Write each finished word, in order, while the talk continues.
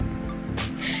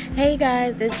Hey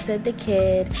guys, it's Sid the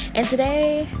Kid, and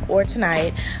today, or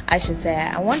tonight, I should say,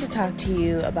 I want to talk to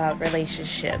you about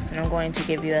relationships, and I'm going to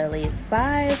give you at least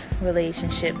 5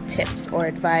 relationship tips or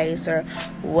advice or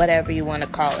whatever you want to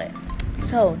call it.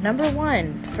 So, number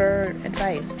 1 for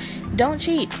advice, don't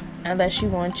cheat unless you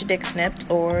want your dick snipped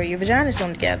or your vagina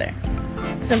sewn together.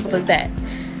 Simple as that.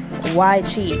 Why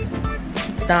cheat?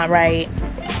 It's not right.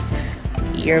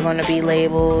 You're going to be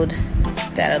labeled.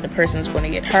 That other person's going to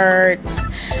get hurt.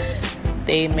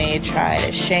 They may try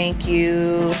to shank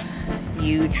you.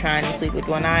 You trying to sleep with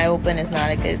one eye open is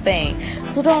not a good thing.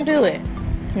 So don't do it.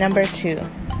 Number 2,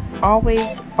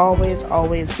 always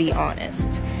be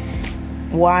honest.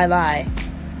 Why lie?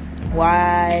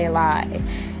 Why lie?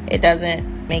 It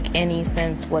doesn't make any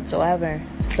sense whatsoever.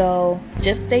 So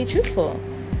just stay truthful.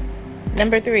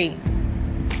 Number 3,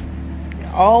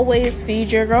 always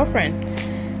feed your girlfriend,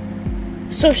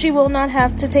 so she will not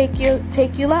have to take you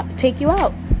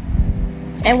out.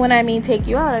 And when I mean take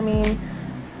you out, I mean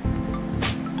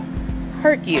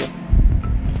hurt you.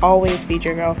 Always feed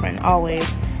your girlfriend.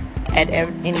 Always, at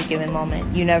any given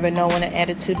moment. You never know when an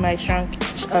attitude might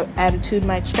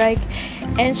strike,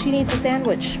 and she needs a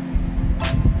sandwich.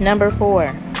 Number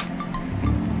 4,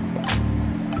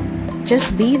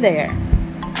 just be there.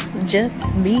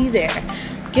 Just be there.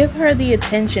 Give her the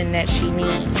attention that she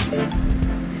needs.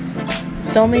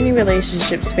 So many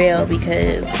relationships fail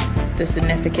because the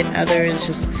significant other is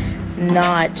just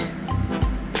not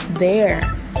there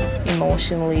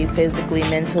emotionally, physically,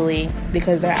 mentally,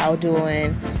 because they're out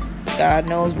doing God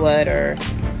knows what or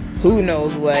who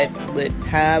knows what with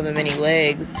however many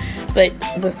legs. But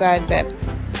besides that,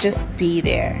 just be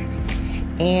there.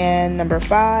 And number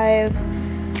 5,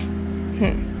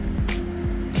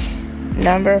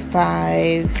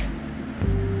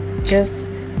 just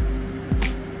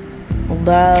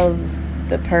love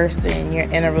the person you're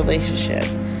in a relationship,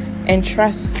 and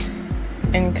trust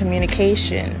and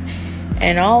communication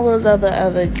and all those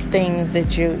other things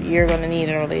that you're going to need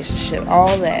in a relationship.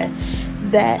 All that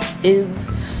is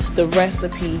the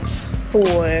recipe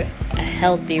for a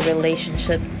healthy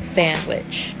relationship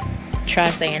sandwich. Try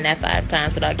saying that 5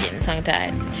 times without getting tongue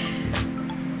tied.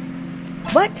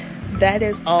 But that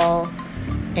is all,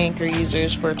 Anchor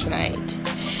users, for tonight.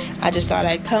 I just thought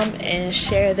I'd come and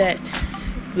share that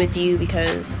with you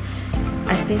because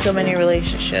I see so many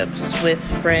relationships with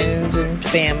friends and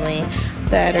family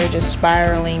that are just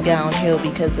spiraling downhill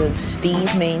because of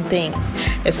these main things,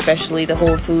 especially the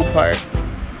whole food part.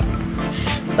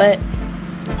 But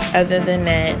other than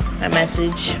that, my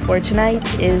message for tonight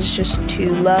is just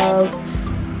to love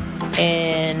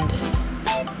and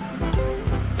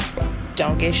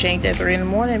don't get shanked at 3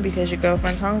 a.m. because your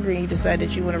girlfriend's hungry and you decide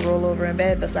that you want to roll over in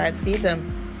bed besides feed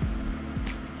them.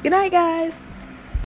 Good night, guys.